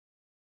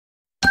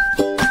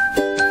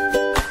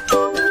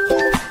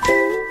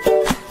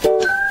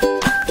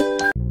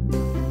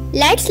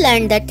Let's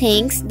learn the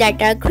things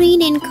that are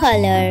green in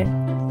color.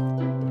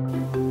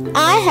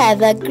 I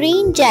have a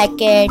green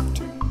jacket.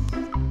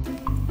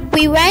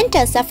 We went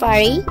a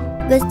safari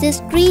with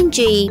this green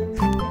jeep.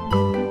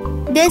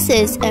 This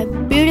is a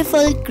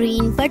beautiful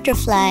green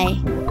butterfly.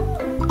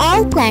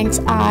 All plants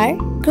are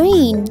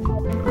green.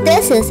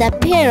 This is a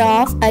pair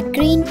of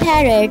green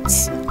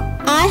parrots.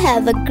 I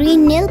have a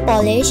green nail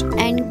polish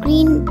and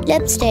green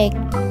lipstick.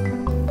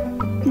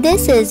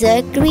 This is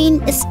a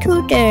green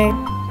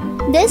scooter.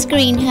 This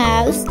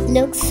greenhouse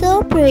looks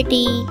so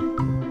pretty.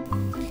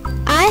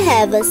 I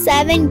have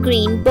 7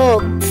 green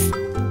books.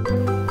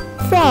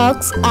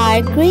 Frogs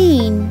are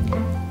green.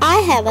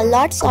 I have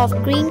lots of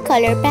green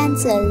color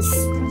pencils.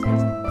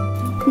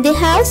 The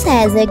house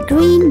has a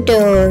green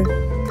door.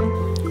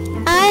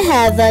 I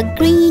have a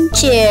green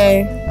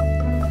chair.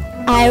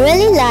 I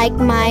really like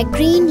my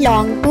green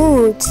long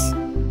boots.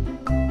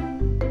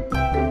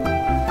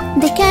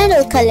 The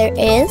candle color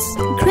is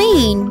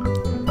green.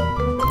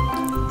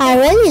 I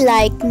really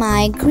like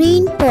my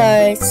green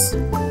purse.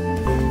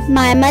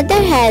 My mother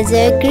has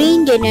a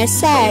green dinner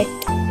set.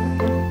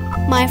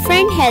 My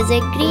friend has a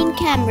green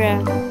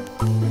camera.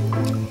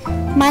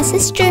 My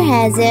sister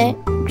has a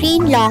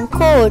green long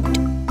coat.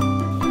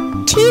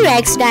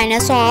 T-Rex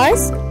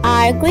dinosaurs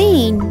are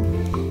green.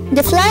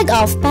 The flag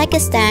of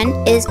Pakistan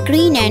is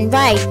green and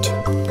white.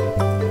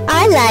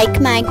 I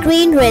like my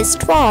green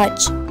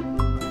wristwatch.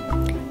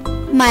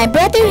 My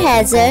brother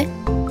has a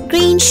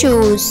green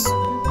shoes.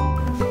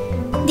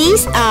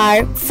 These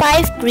are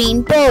 5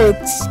 green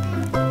boats.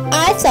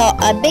 I saw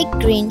a big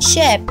green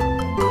ship.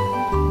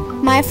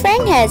 My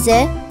friend has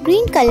a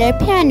green color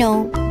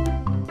piano.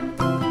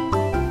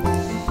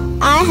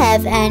 I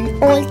have an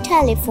old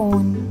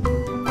telephone.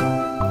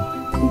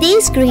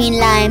 These green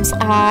limes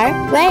are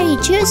very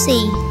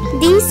juicy.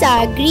 These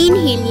are green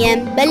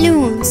helium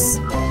balloons.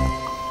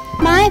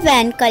 My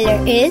van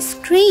color is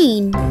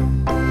green.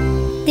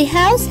 The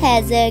house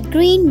has a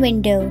green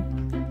window.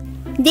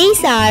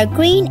 These are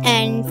green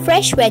and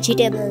fresh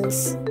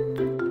vegetables.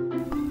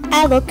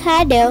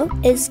 Avocado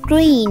is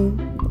green.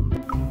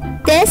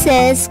 This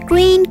is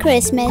green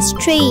Christmas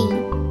tree.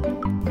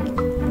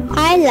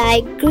 I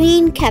like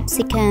green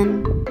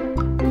capsicum.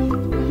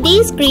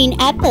 These green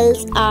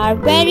apples are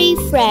very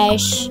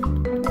fresh.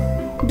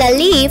 The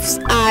leaves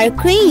are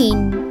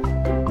green.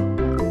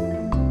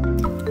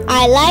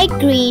 I like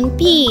green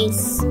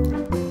peas.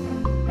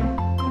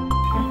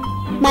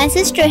 My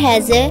sister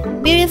has a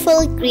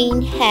beautiful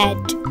green hat.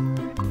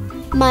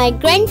 My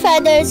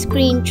grandfather's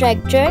green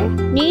tractor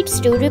needs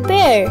to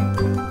repair.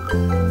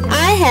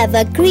 I have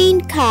a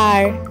green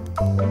car.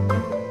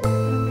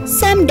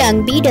 Some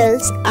dung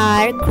beetles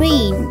are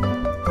green.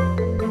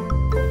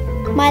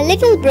 My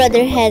little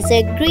brother has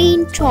a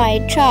green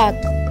toy truck.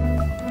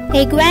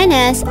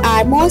 Iguanas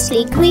are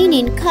mostly green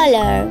in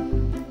color.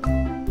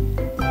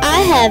 I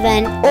have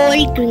an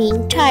old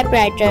green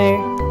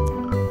typewriter.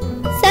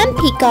 Some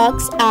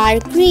peacocks are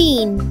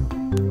green.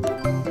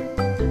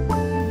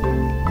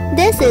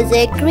 This is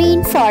a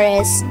green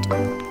forest.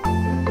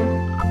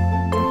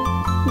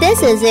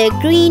 This is a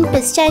green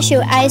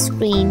pistachio ice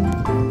cream.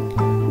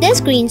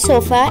 This green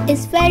sofa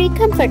is very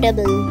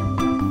comfortable.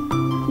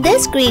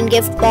 This green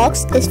gift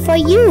box is for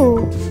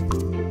you.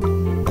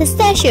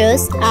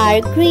 Pistachios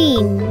are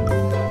green.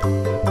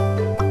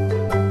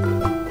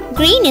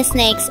 Green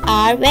snakes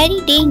are very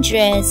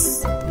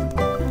dangerous.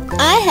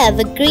 I have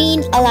a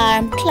green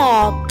alarm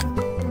clock.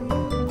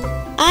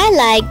 I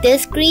like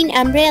this green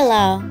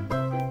umbrella.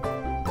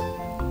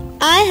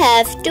 I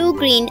have 2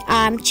 green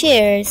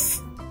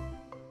armchairs.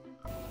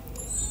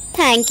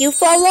 Thank you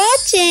for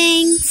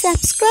watching.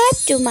 Subscribe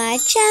to my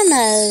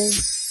channel.